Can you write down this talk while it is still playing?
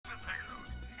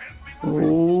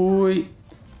Ooh,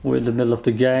 we're in the middle of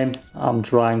the game. I'm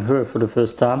trying her for the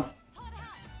first time.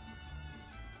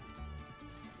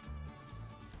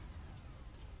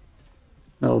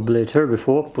 No, played her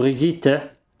before.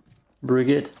 Brigitte.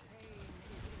 Brigitte.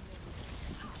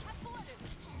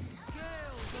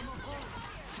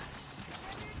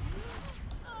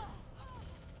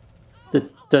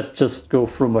 Did that just go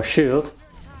through my shield?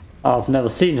 I've never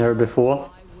seen her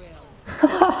before.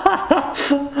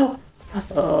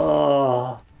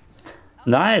 Oh,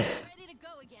 nice!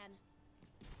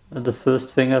 And the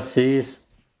first thing I see is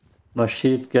my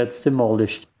shield gets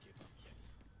demolished.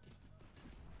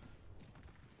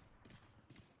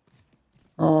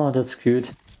 Oh, that's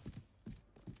cute.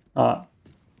 Ah.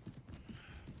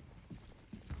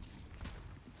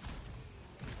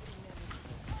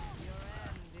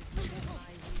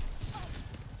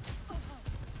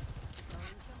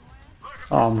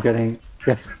 Oh, I'm getting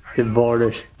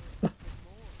demolished.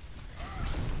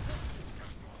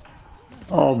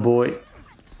 Oh boy.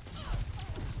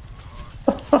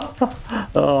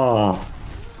 Oh.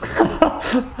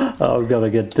 I'm gonna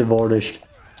get demolished.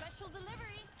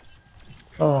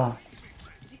 Oh.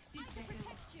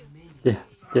 Yeah,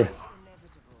 yeah.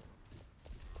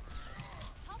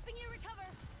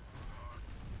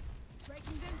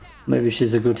 Maybe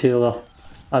she's a good healer.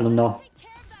 I don't know.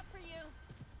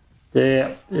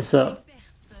 There is a...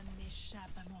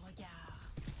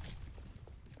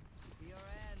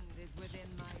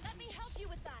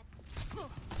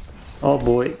 Oh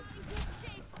boy.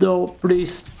 No,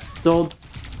 please, don't.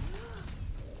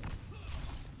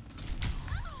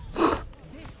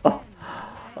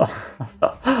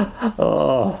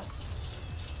 Oh.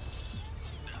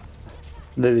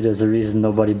 Maybe there's a reason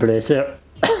nobody plays here.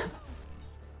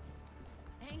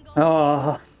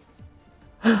 Oh.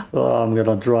 Oh, I'm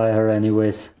gonna dry her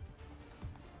anyways.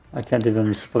 I can't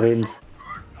even sprint.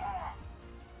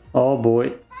 Oh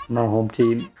boy, my home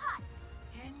team.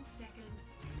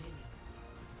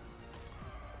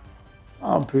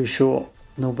 I'm pretty sure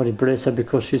nobody plays her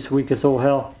because she's weak as all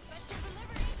hell.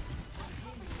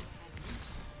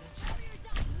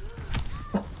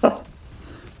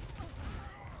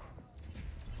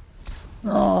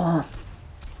 Oh.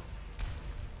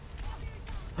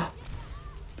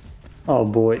 Oh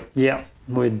boy, yeah,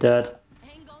 with that.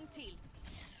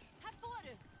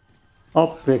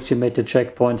 Oh, we actually made the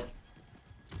checkpoint.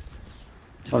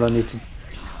 All I need to...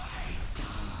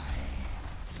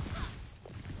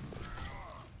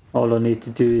 All I need to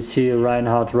do is heal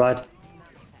Reinhardt, right?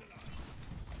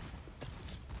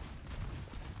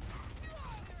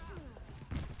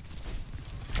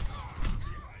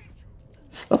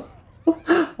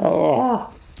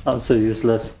 Oh, I'm so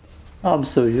useless. I'm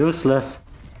so useless.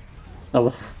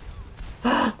 Oh,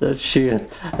 that shield.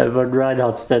 And when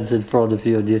Reinhardt stands in front of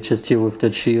you and you just heal with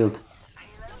that shield.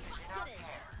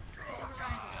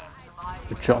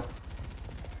 Good job.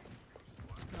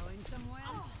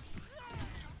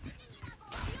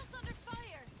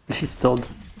 Please don't.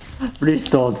 Please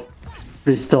don't.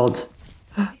 Please don't.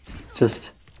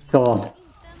 Just come on.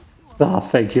 Ah,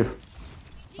 thank you.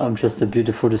 I'm just a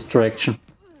beautiful distraction.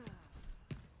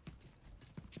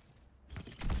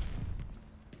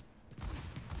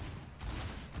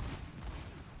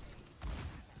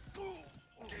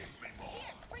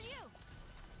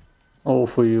 All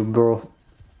for you, bro.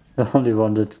 The only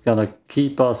one that's gonna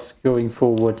keep us going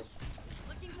forward.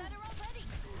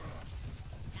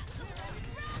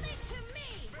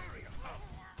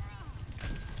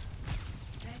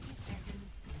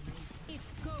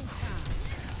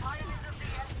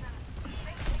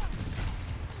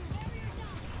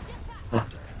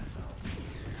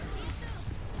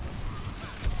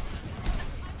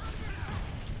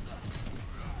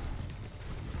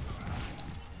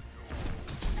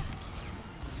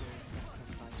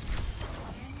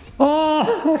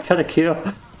 Oh, I got a kill.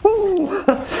 Ooh.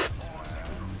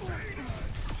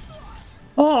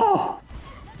 Oh,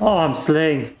 oh, I'm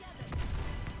slaying.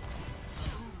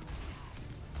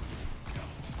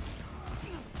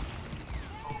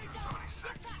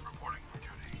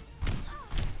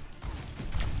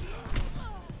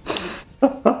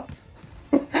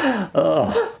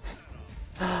 Oh,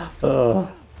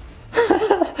 oh.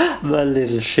 My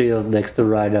little shield next to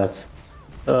Reinhardt's.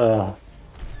 How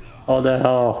the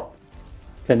hell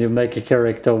can you make a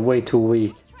character way too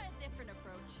weak?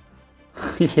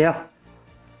 Yeah.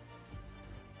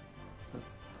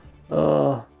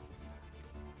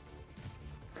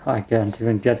 I can't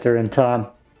even get there in time.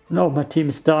 No, my team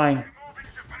is dying.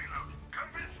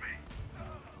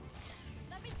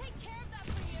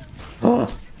 Oh.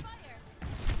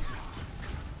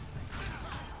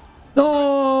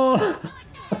 No!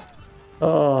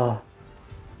 Oh,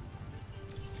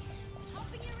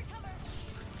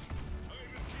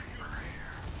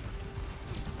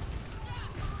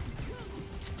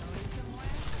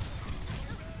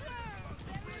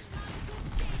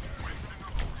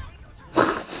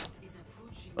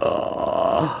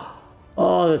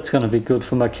 Oh, that's gonna be good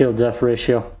for my kill-death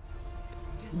ratio.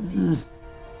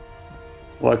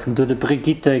 Welcome to the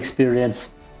Brigitte experience.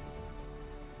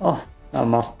 Oh, that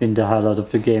must have been the highlight of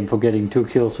the game for getting 2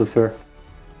 kills with her.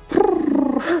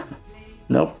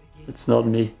 Nope, it's not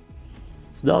me.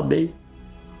 It's not me.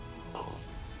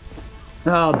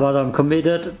 Ah, but I'm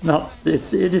committed. No,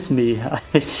 it is me.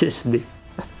 It is me.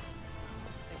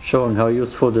 Showing how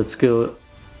useful that skill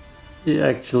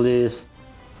actually is.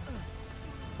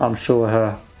 I'm sure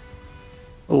her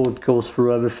ult goes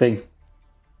through everything.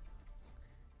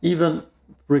 Even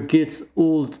Brigitte's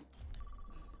ult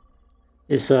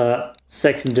is a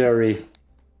secondary.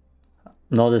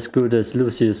 Not as good as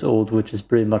Lucius' ult, which is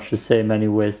pretty much the same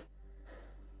anyways.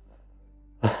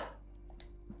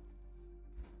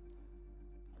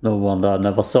 No wonder I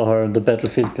never saw her in the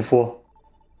battlefield before.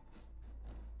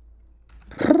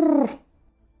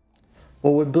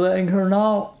 Oh, we're playing her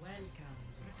now.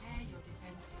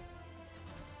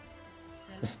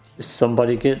 Is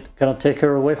somebody gonna take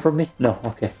her away from me? No,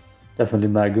 okay. Definitely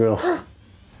my girl.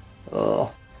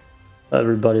 Oh,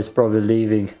 everybody's probably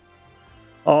leaving.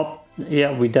 Oh,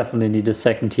 yeah, we definitely need a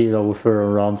second healer with her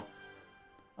around.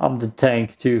 I'm the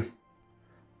tank too.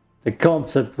 The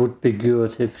concept would be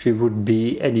good if she would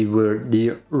be anywhere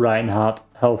near Reinhardt,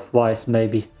 health-wise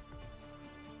maybe.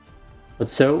 But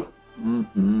so...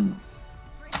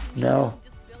 No.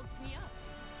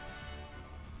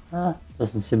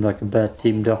 Doesn't seem like a bad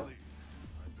team though.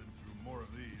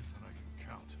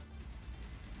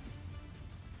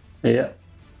 Yeah.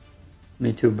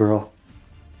 Me too, bro.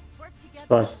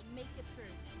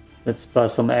 Let's buy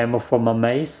some ammo for my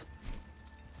mace.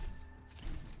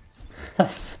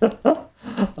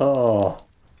 Oh,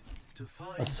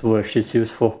 I swear she's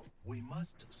useful. We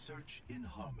must search in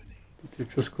harmony. Did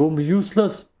you just call me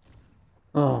useless?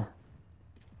 Oh.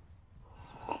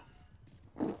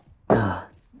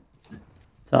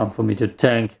 Time for me to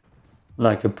tank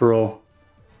like a pro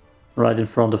right in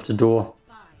front of the door.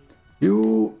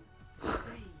 You.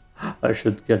 I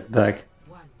should get back.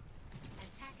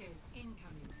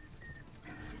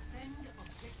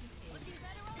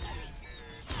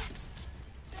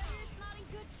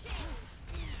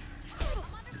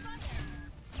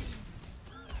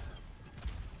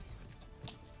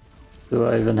 Do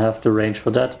I even have the range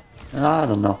for that? I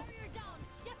don't know.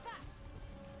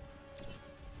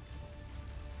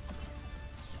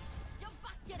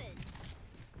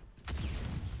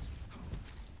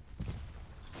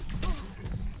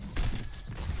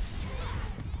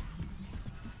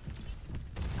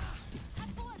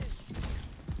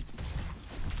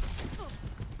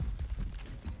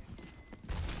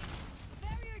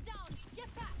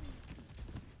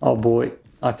 Oh boy,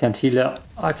 I can't heal her.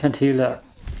 I can't heal her.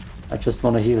 I just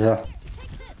want to heal her.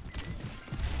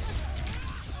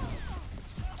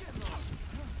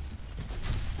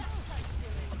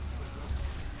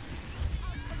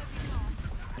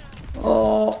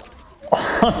 Oh,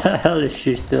 how the hell is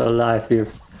she still alive here?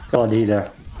 God, heal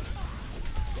her.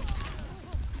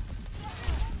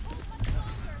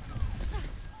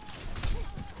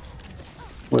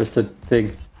 Where's the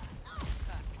thing?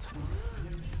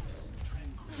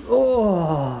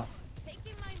 Oh,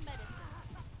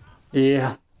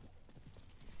 yeah.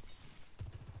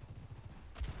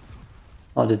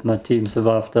 How did my team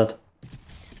survive that?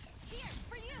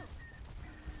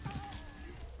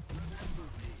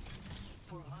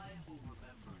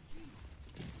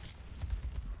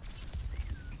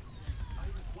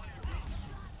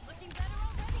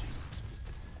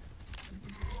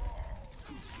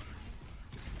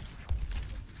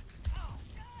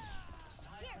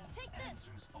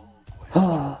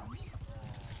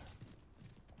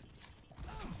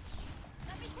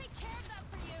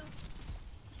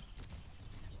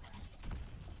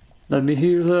 Let me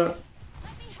heal her.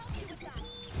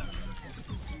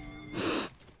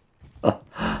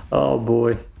 Oh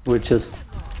boy, we just...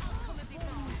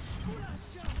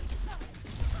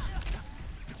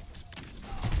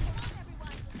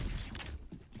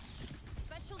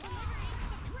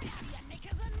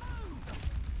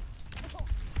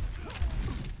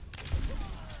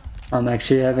 I'm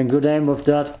actually having good aim with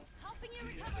that.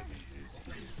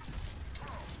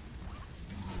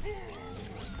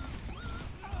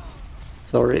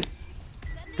 Sorry.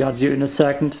 Got you in a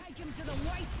second.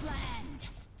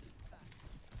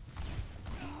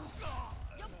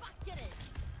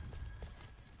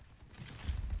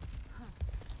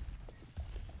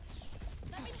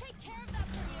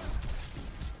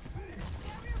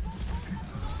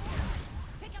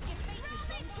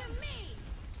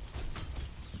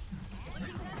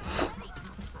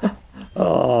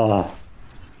 Oh.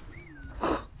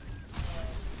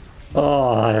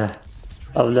 Oh,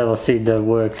 I've never seen that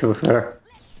work with her.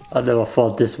 I never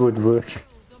thought this would work.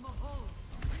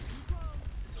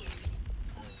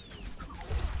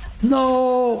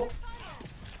 No!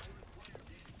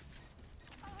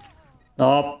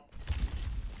 Up.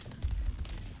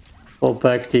 Fall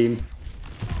back, team.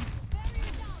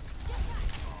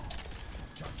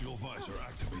 Tactical visor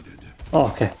activated. Oh,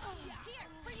 okay.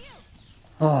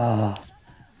 Oh.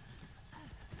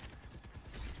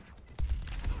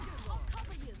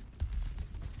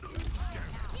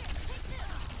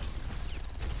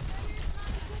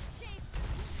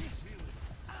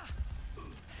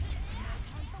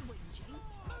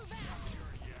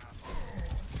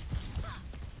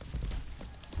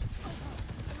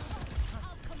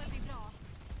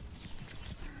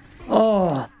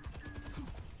 Oh.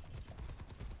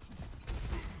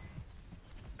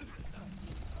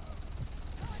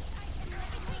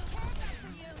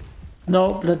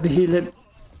 No, let me heal him.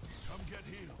 Come get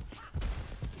healed.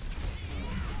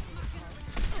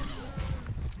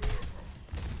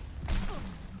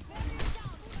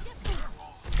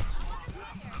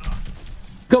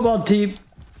 Come on, team.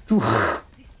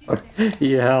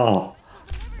 Yeah.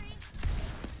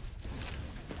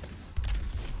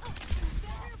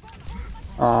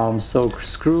 I'm so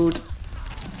screwed.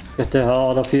 Get the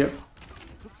hell out of here.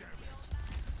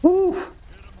 Woo.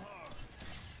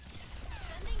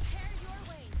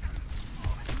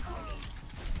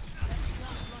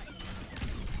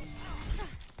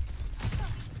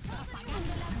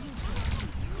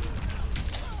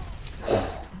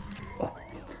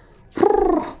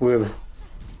 We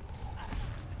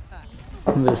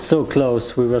were so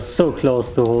close. We were so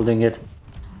close to holding it.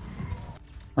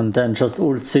 And then just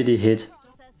old city hit.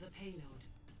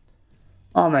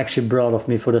 I'm actually proud of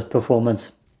me for this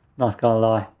performance. Not gonna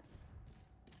lie.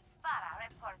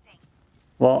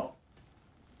 Well,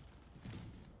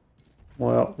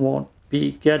 won't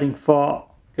be getting far.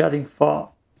 Getting far.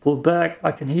 Pull back.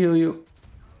 I can hear you.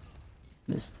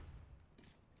 Missed.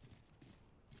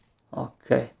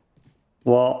 Okay.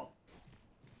 Well.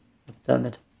 Damn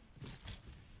it.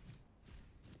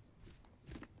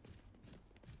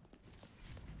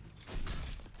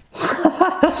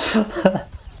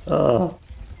 Oh.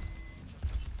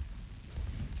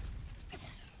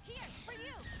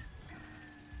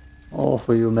 All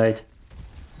for you, mate.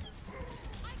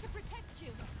 I can protect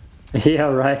you. Yeah,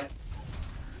 right.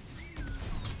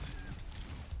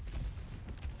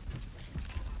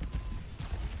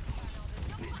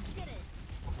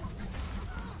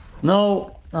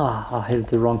 No. Ah, I hit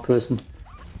the wrong person.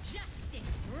 Justice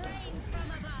reigns from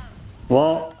above.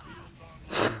 Well.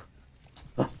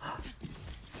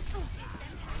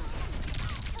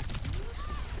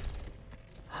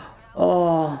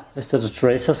 Oh, is that a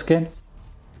tracer skin?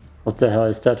 What the hell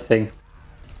is that thing?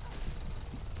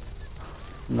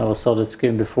 Never saw that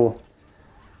skin before.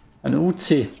 An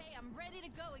Uzi. Okay, I'm ready to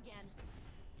go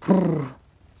again.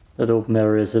 That open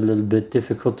area is a little bit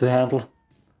difficult to handle.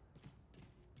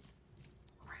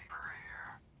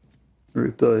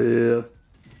 Reaper here.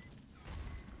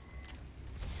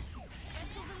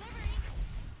 Special delivery.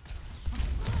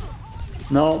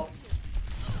 No.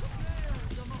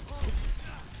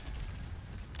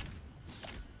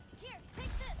 Here,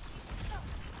 take this.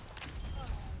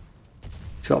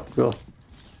 Chop girl.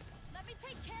 Let me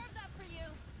take care of that for you.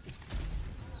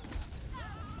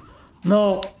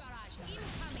 No. Barrage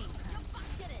incoming. You'll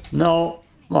bucket it. No.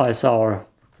 Oh, it's our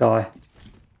guy.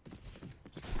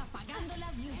 Apagando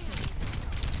las luces.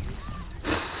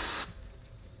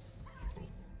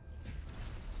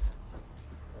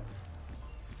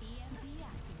 EMP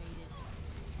activated.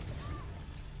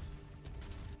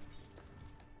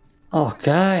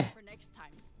 Okay. For next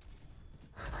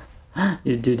time.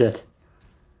 You do that.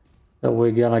 So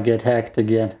we're gonna get hacked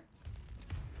again.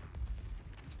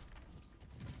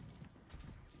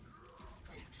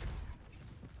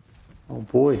 Oh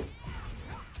boy.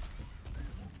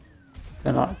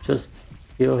 Can I just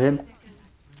heal him?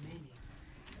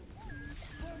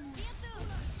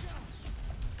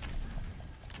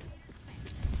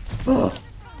 Oh.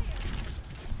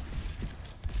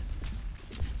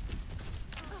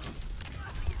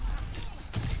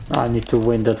 I need to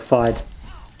win that fight.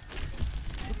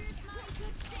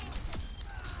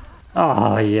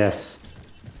 Ah, yes.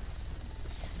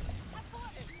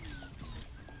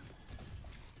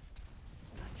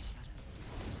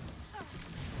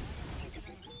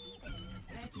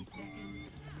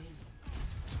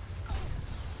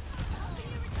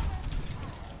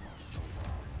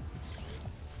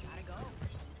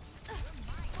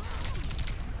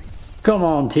 Come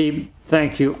on, team.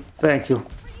 Thank you. Thank you.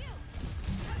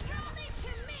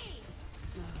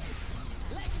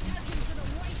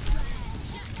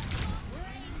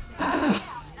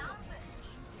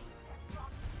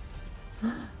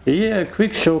 Here, a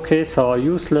quick showcase how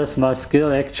useless my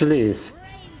skill actually is.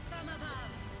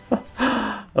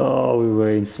 Oh, we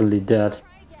were instantly dead.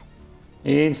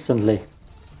 Instantly.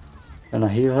 Can I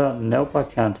heal her? Nope, I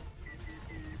can't.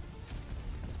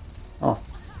 Oh.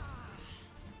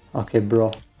 Okay, bro.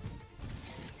 Let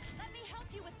me help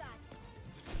you with that.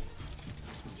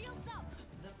 Shields up.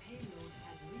 The payload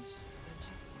has reached the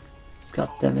checkpoint. God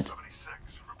damn it.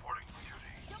 76, reporting for duty.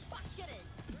 Your bucket is.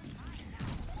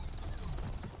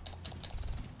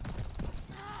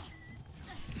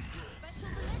 Special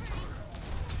delivery.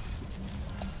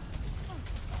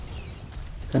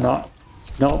 Can I?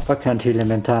 Nope, I can't heal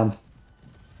him in time.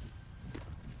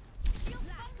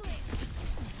 Shields buckling.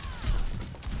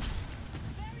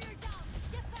 Barrier down.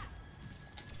 Get back.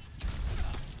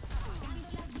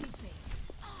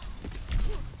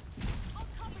 I'll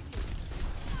cover you.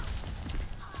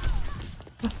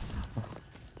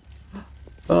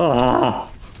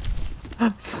 Ah.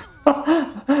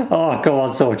 Oh, come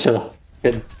on, soldier.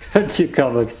 Can't you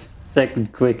come a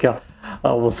second quicker?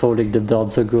 I was holding them down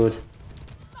so good.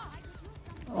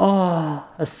 Ah,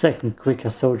 a second quicker,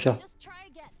 soldier. Just try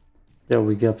again. There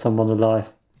we got someone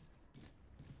alive.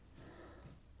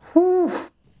 Whew.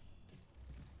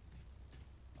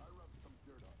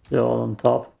 They're all on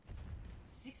top.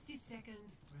 60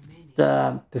 seconds remaining.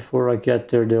 Damn, before I get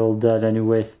there, they're all dead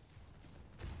anyways.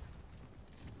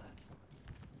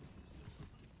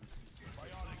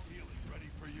 Bionic healing ready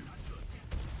for use.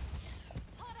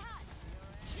 Hot hat.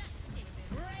 Justice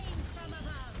rains from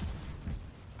above.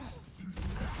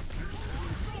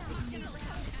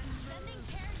 Sending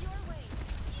care your way.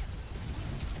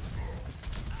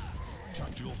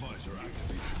 Tactical visor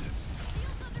activated.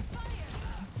 Shields under fire.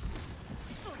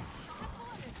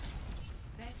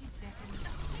 30 seconds.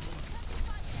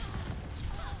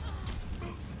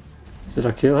 Did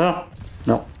I kill her?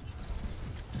 No.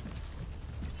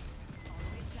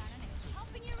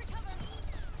 Helping you recover.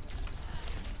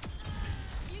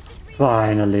 You can read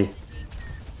Finally. special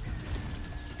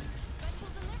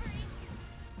delivery.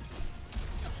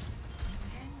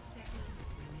 10 seconds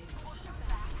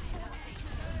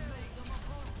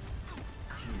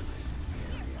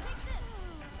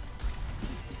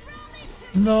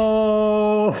remaining.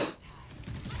 No.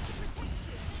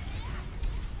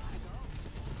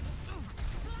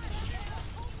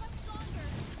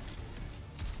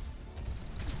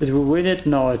 Did we win it?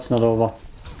 No, it's not over.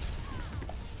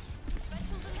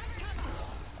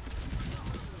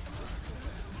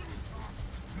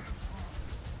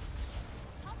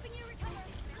 Helping you recover.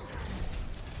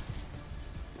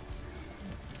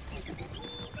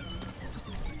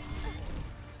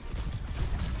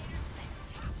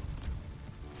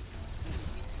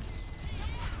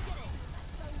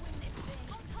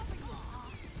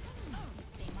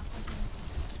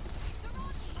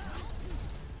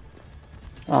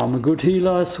 I'm a good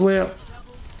healer, I swear.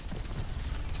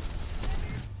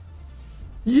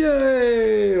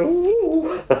 Yay!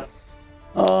 Ooh.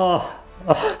 Oh,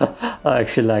 I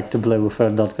actually like to play with her,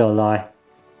 not gonna lie.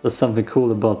 There's something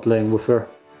cool about playing with her.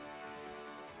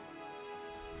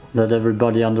 That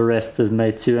everybody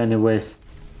underestimates you anyways.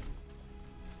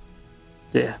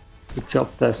 Yeah, good job,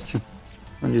 Bastion.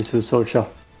 And you too, Soldier.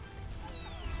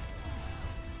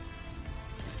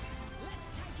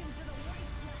 Let's take him to the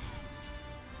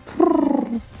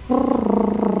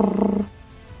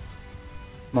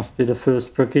Must be the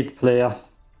first Brigitte player.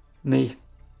 Me.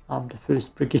 I'm the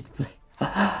first Brigitte player.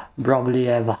 Probably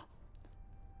ever.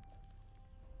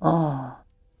 Ah.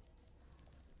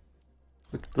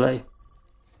 Good play.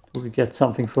 Do we get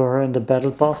something for her in the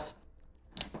battle pass?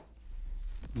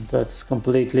 That's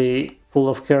completely full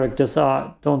of characters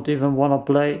I don't even want to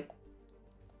play.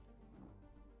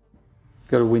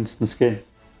 Got a Winston skin.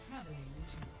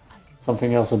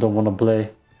 Something else I don't want to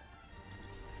play.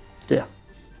 There.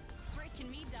 breaking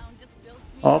me down just builds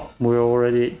me. Oh, we're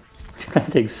already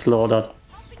getting slaughtered.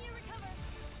 Helping you recover.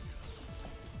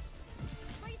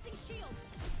 Bracing shield.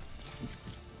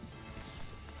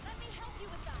 Let me help you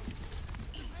with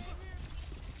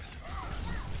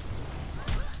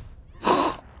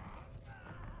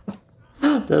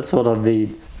that. That's what I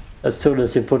mean. As soon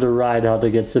as you put a ride-out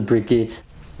against the Brigitte,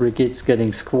 Brigitte's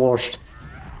getting squashed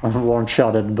and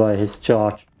one-shotted by his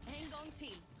charge. Hang on,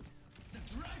 team. The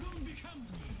dragon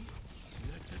becomes me.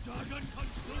 Let the dragon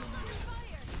consume me.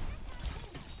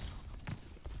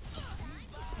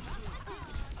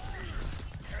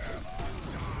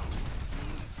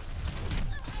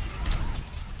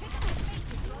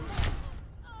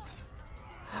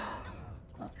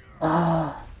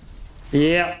 Fire.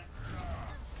 Yeah.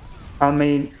 I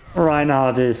mean,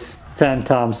 Reinhardt is 10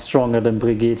 times stronger than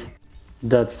Brigitte.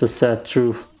 That's the sad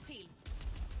truth. Team.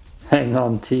 Hang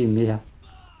on, team, yeah.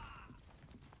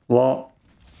 What?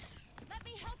 Let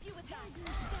me help you with that.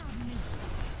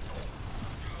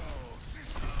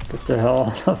 Get the hell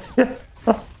out of here.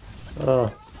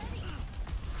 Oh.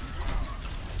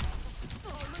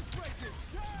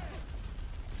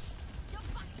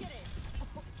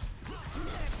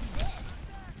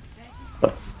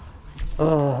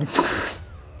 Oh.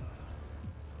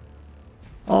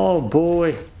 Oh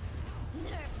boy.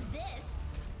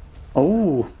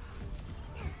 Oh.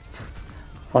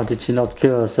 How did she not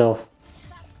kill herself?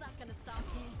 That's not gonna stop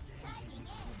me.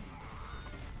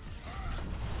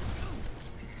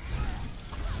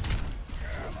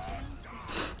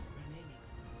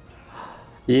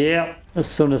 Yeah, as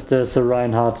soon as there's a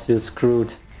Reinhardt, you're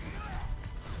screwed.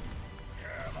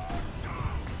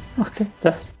 Okay,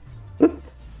 that.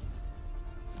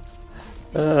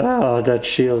 Oh, that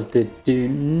shield did do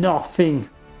nothing.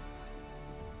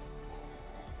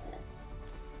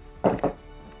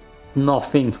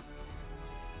 Nothing.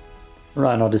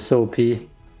 Reinhardt is OP.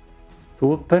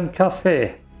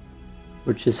 Cooperative,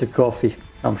 which is a coffee.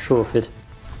 I'm sure of it.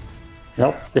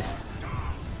 Yep.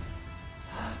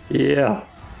 Yeah.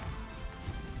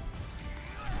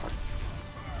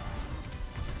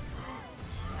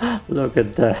 Look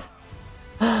at that.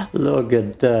 Look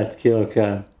at that kill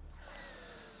cam.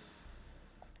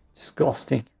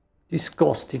 Disgusting.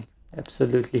 Disgusting.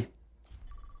 Absolutely.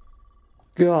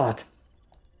 God.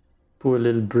 Poor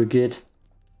little Brigitte.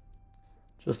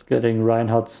 Just getting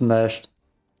Reinhardt smashed.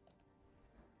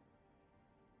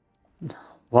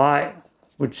 Why?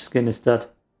 Which skin is that?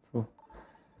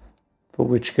 For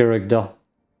which character?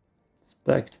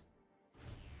 Expect.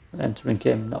 Entering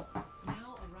game. No.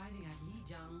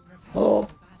 Oh,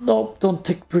 no, don't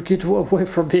take Brigitte away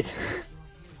from me.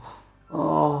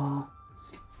 Oh.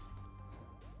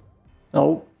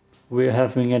 Oh, we're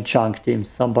having a chunk team.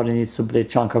 Somebody needs to play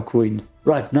Chunker Queen.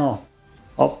 Right now.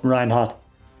 Oh, Reinhardt.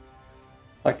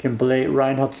 I can play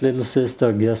Reinhardt's little sister,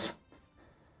 I guess.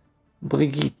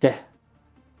 Brigitte.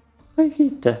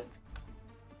 Brigitte.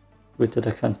 Wait, that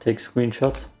I can't take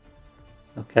screenshots.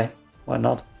 Okay, why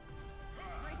not?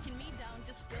 Breaking me down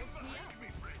just builds me up.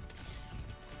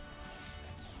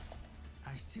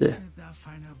 I still Yeah. feel that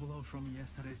final blow from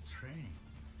yesterday's training.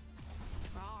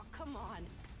 Oh, come on.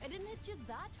 I didn't hit you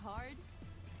that hard.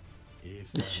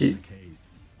 If that's She- the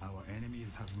case, our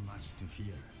enemies have much to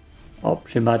fear. Oh,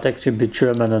 she might actually be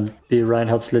German and be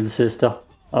Reinhardt's little sister.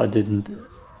 I didn't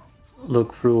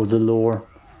look through the lore.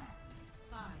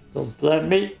 Don't blame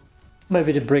me.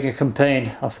 Maybe to bring a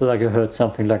campaign. I feel like I heard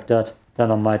something like that.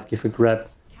 Then I might give a grab.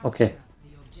 Okay.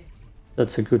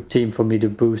 That's a good team for me to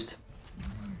boost.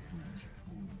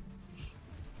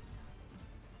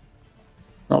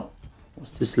 Oh,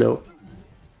 was too slow.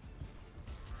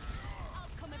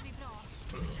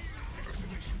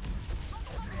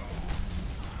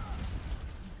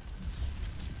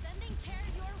 Sending care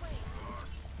your way.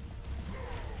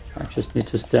 I just need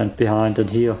to stand behind and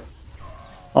heal.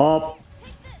 Oh,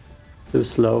 too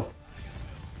slow.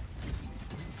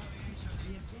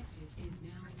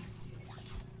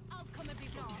 Outcome every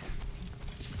bra.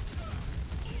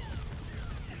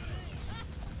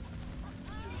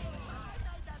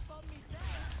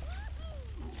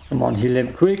 Come on, heal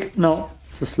him quick. No,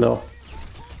 too slow.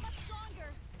 Much longer.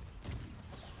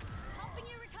 Helping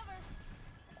you recover.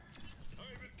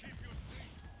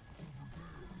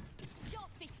 You'll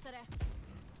fix it.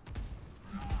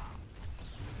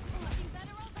 Looking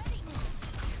better already.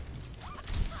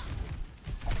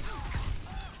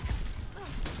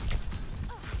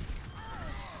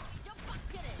 You'll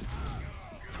bucket it.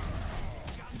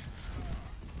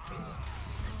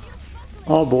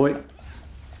 Oh boy.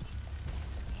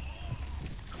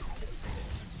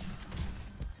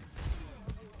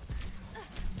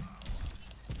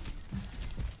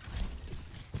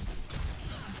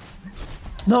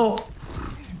 No.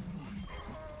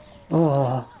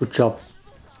 Oh, good job.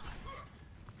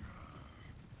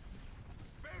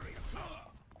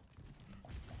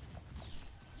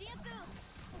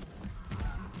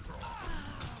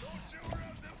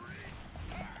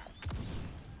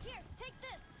 Here, take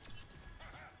this.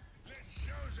 That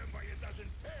shows him why it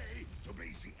doesn't pay to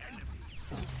be the enemy.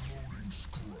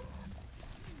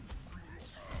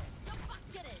 You'll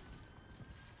bucket it.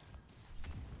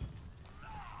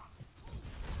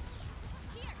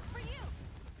 Here, for you.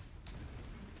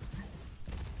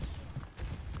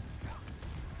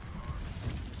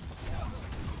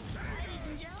 Ladies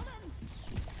and gentlemen,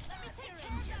 let me take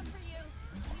care of that for you.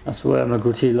 I swear I'm a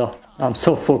good healer. I'm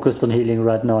so focused on healing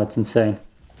right now, it's insane.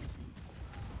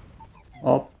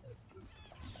 Oh.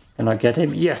 Can I get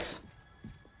him? Yes.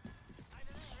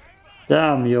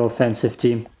 Damn, your offensive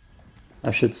team.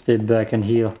 I should stay back and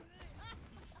heal.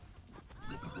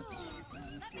 Let me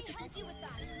help you with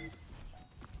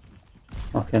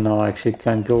that. Okay, now I actually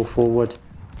can go forward.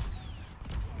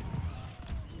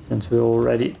 Since we're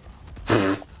already...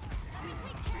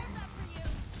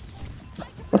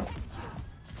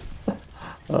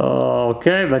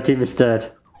 Okay, my team is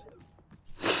dead.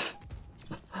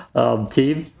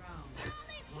 Team.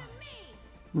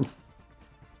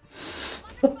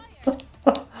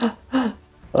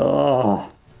 Oh.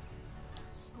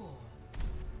 Score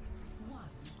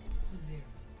 1-0.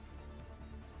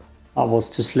 I was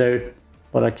too slow,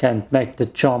 but I can't make the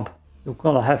jump. You're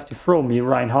gonna have to throw me,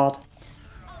 Reinhardt.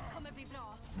 Allt kommer bli bra.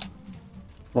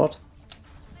 What?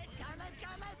 Let's go, let's go,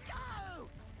 let's go!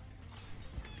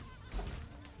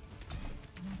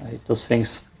 I hate those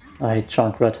things. I hate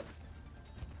Junkrat.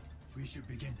 We should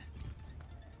begin.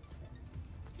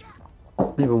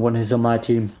 Even when he's on my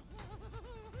team.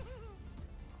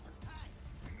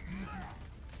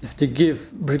 If they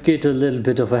give Brigitte a little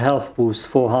bit of a health boost,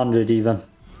 400 even,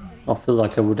 I feel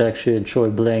like I would actually enjoy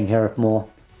playing her more.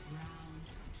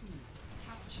 Round 2.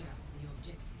 Capture the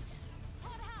objective.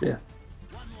 Yeah.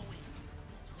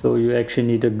 So you actually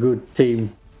need a good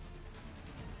team.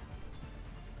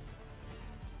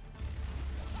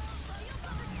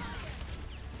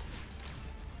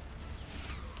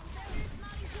 Barrier's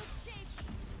not in good shape.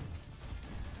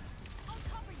 I'll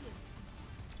cover you.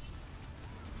 Let me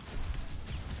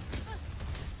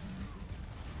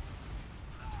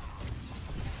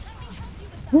help you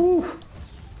with that. Woo.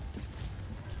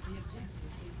 The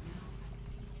objective is now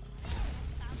Barrier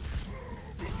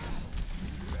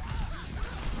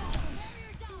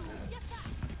down. Get back.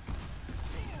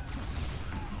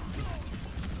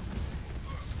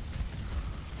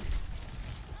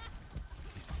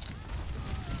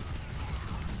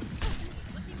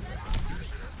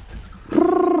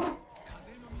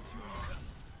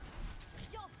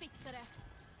 Jag fixar det.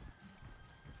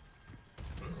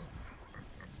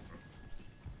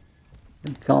 I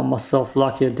count myself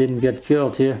lucky I didn't get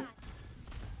killed here.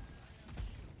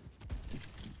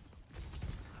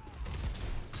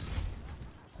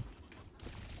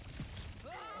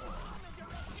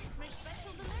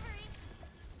 Special delivery.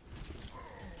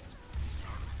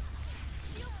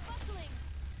 Shield's buckling.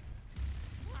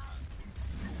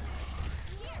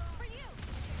 Here, for you.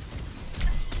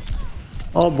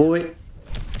 Oh boy.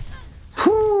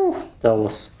 Whew. That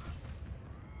was...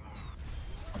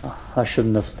 I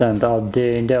shouldn't have stand out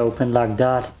there in the open like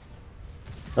that.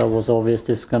 That was obvious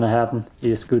this is gonna happen. He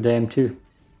has good aim too.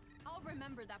 I'll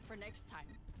remember that for next time.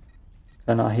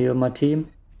 Can I heal my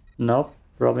team? No,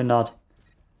 probably not.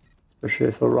 Especially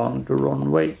if I run the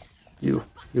wrong way. You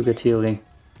get healing.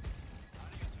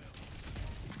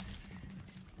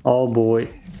 Oh boy.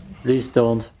 Please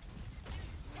don't.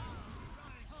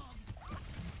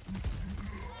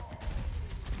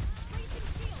 Raising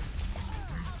shield.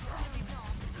 Allt kommer bli bra.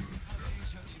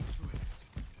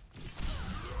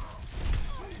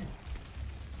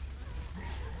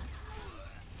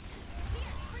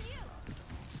 Here, for you.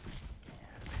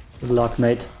 Good luck,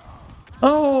 mate.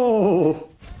 Oh!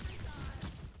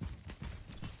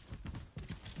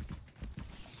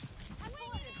 I'm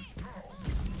forward.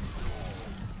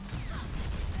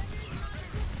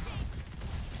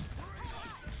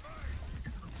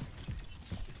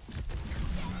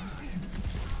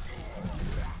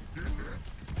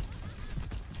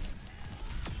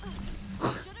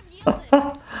 Should have yielded.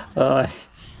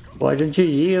 Why don't you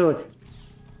yield?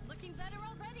 Looking better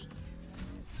already.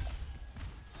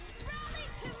 Rally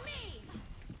to me.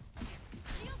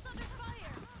 Shields under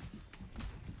fire.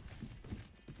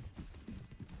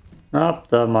 Oh,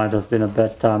 that might have been a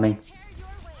bad timing. Tear your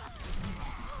way.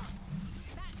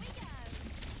 Back we go.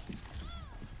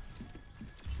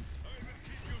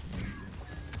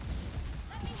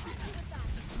 Let me help you with that.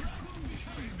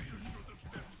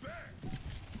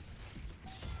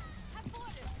 Have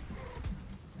order.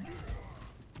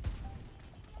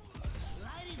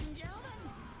 Ladies and gentlemen,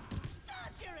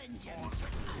 start your engines.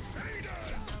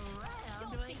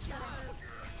 You'll fix that.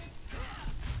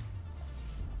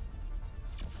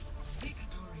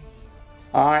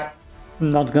 I'm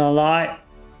not gonna lie.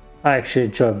 I actually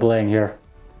enjoy playing here.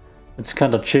 It's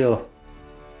kind of chill.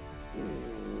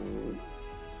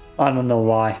 I don't know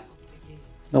why.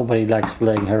 Nobody likes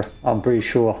playing her. I'm pretty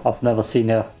sure. I've never seen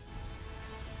her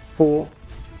before.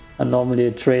 And normally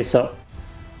a tracer.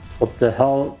 What the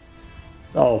hell?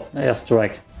 Oh,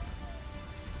 airstrike.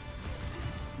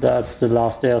 That's the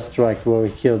last airstrike where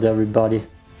we killed everybody.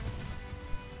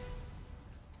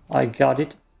 I got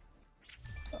it.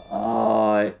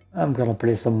 I'm gonna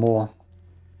play some more.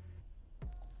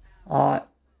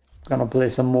 Gonna play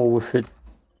some more with it.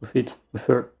 With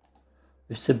her.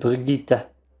 With the Brigitte.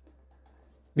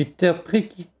 With the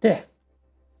Brigitte.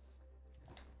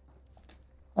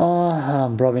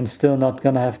 I'm probably still not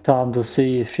gonna have time to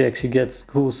see if she actually gets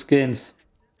cool skins.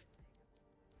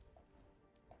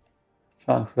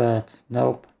 Junkrat,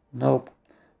 nope, nope.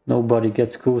 Nobody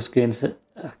gets cool skins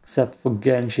except for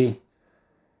Genji.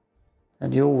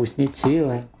 And you always need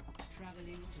healing.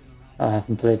 I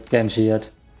haven't played Genji yet.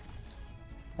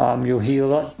 I'm your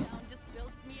healer. Just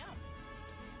builds me up.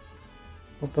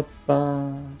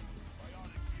 Ba-ba-ba.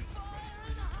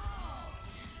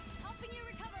 Helping you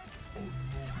recover.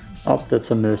 Oh,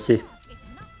 that's a mercy. It's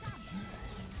not done.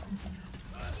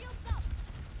 Shields up.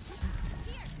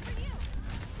 Here, for you.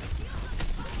 Shields up.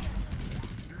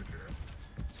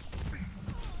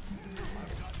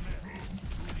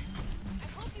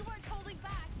 I hope you weren't holding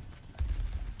back.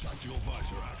 Tactical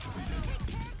visor activated. Take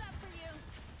care of that for you.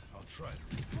 I'll try to.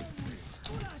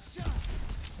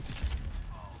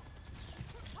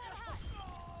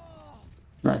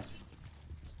 Nice.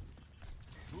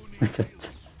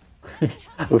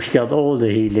 We got all the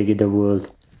healing in the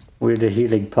world. We're the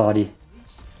healing party.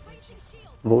 Breaching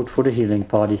shield. Vote for the healing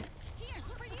party. Here,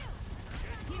 for you.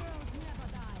 Heroes never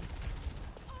die.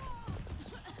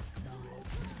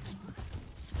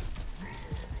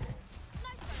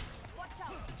 Sniper, watch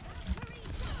out.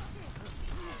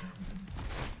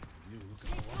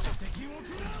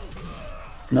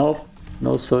 Nope.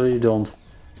 No, sir, you don't.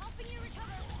 Helping you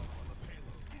recover.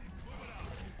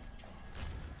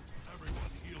 Everyone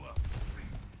heal up.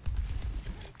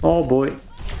 Oh boy. Let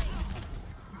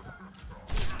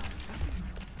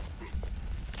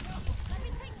me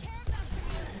take care of that for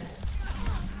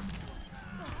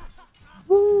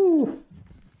you. Woo!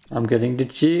 I'm getting the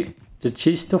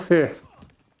cheese stuff here.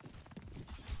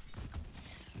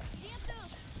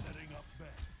 Setting up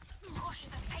beds. Push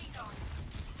the payload.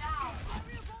 Now.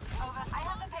 Over. I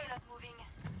have the payload moving.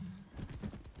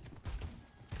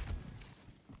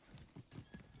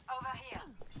 Over here.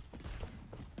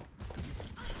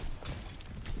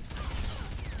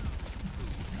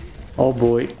 Oh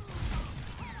boy.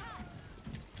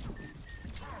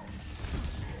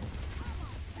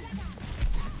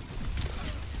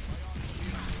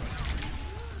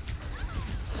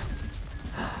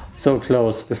 So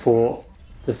close before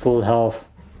the full health.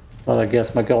 But I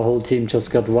guess my whole team just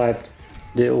got wiped.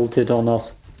 They ulted on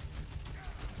us.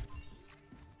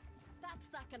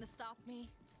 That's not gonna stop me.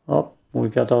 Oh, we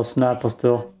got our sniper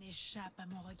still. N'échappe à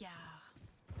mon regard.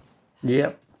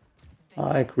 Yep.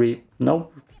 I agree.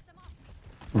 Nope.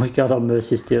 We got our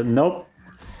mercy still. Nope.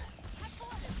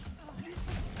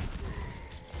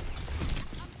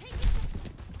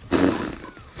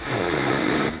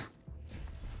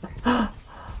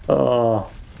 Oh,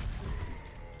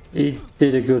 he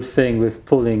did a good thing with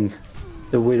pulling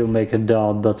the Widowmaker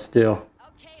down, but still.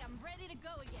 Okay, I'm ready to go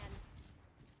again.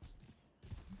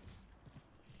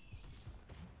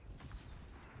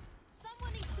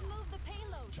 Someone needs to move the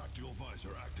payload. Tactical visor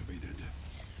activated.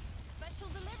 Special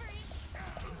delivery.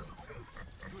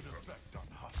 Good effect on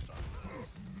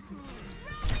hostiles.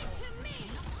 Throw it to me.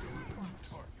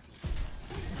 Target.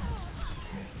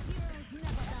 Heroes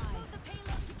never die. Move the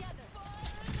payload together.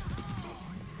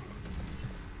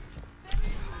 Very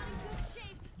not in good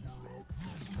shape. Don't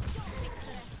fix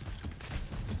it.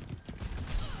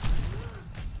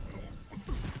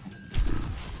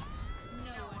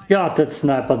 God, that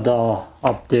sniper doll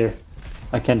up there.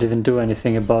 I can't even do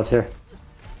anything about her.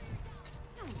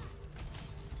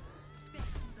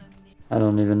 I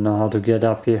don't even know how to get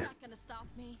up here. Not gonna stop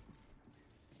me.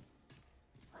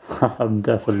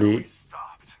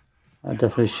 I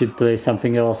definitely should play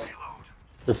something else.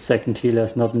 The second healer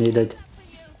is not needed. For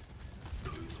you.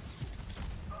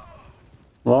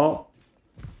 Well,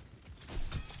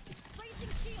 Placing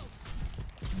shield.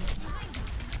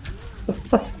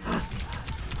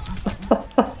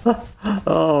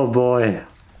 oh boy.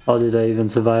 How did I even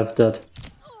survive that?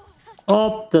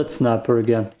 Oh, that sniper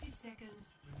again. 60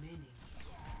 seconds remaining.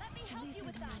 Let me help you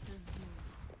with that.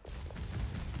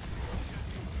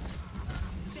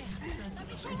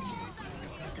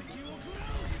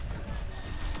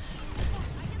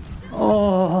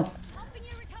 Oh, Helping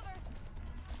you recover.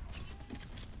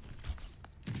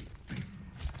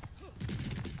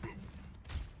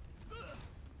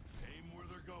 Aim where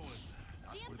they're going,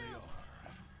 not where they are.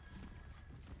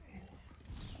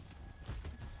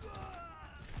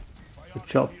 good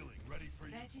job. Healing ready for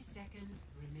you. 30 seconds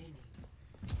remaining.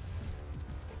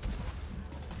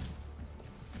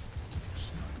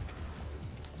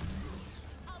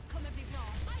 I'll come every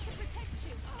wrong. I can protect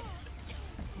you.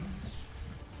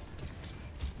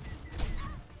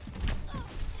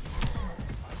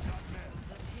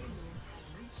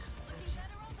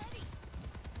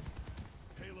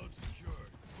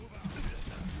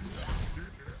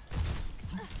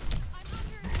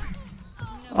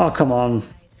 Oh, come on.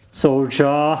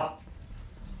 Soldier.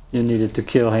 You needed to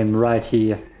kill him right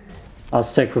here. I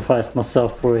sacrificed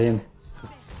myself for him.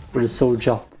 For the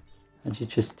soldier. And he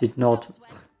just did not.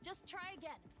 Just try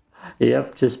again.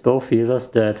 Yep, just both healers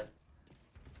dead.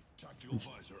 Tactical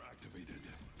visor activated.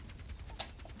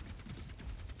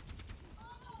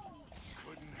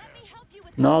 Couldn't Let me help you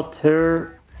with Not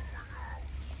her.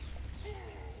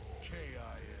 KIA.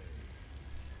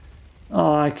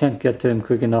 Oh, I can't get to him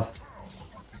quick enough.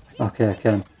 Okay, I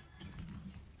can.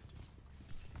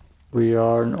 We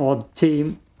are an odd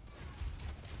team.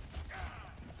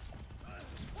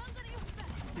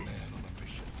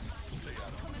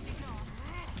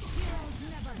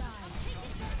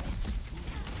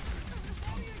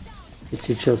 Did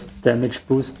she just damage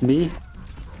boost me?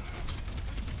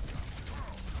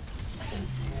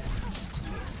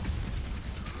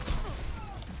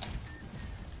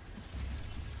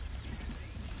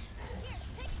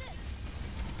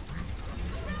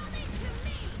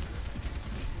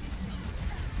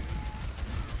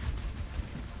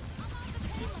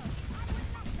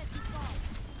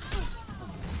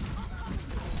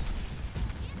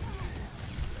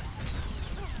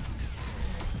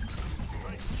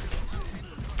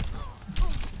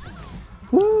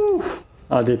 Woo!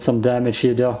 I did some damage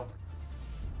here though.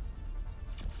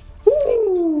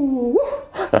 Woo!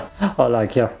 I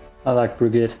like her. I like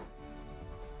Brigitte.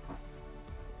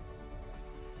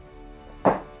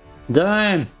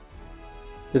 Damn!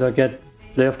 Did I get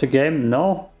play of the game?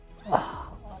 No. Ah,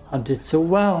 I did so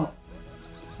well.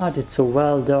 I did so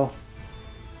well though.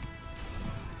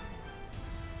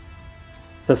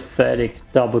 Pathetic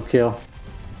double kill.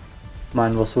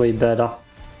 Mine was way better.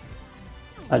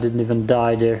 I didn't even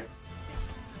die there.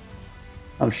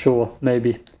 I'm sure,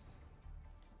 maybe.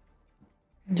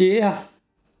 Yeah.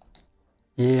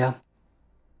 Yeah.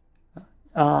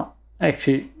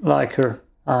 Actually like her.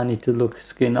 I need to look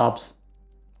skin ups.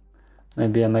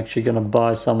 Maybe I'm actually gonna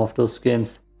buy some of those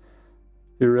skins.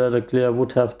 Theoretically I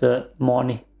would have the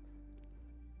money.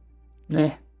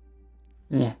 Nah.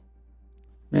 Yeah.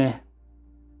 Yeah.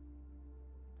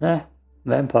 Yeah.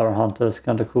 Vampire Hunter is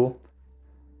kinda cool.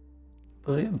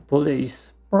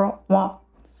 Police.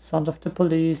 Son of the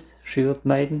police. Shield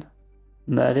Maiden.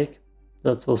 Medic.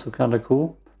 That's also kinda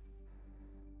cool.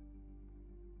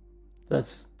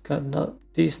 That's kinda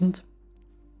decent.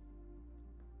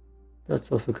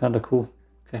 That's also kinda cool.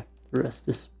 Okay, the rest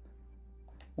is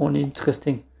only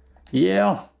interesting.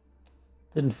 Yeah!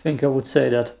 Didn't think I would say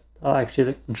that. I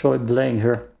actually enjoy playing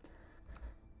her.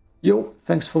 Yo,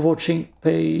 thanks for watching.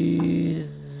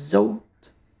 Peace out.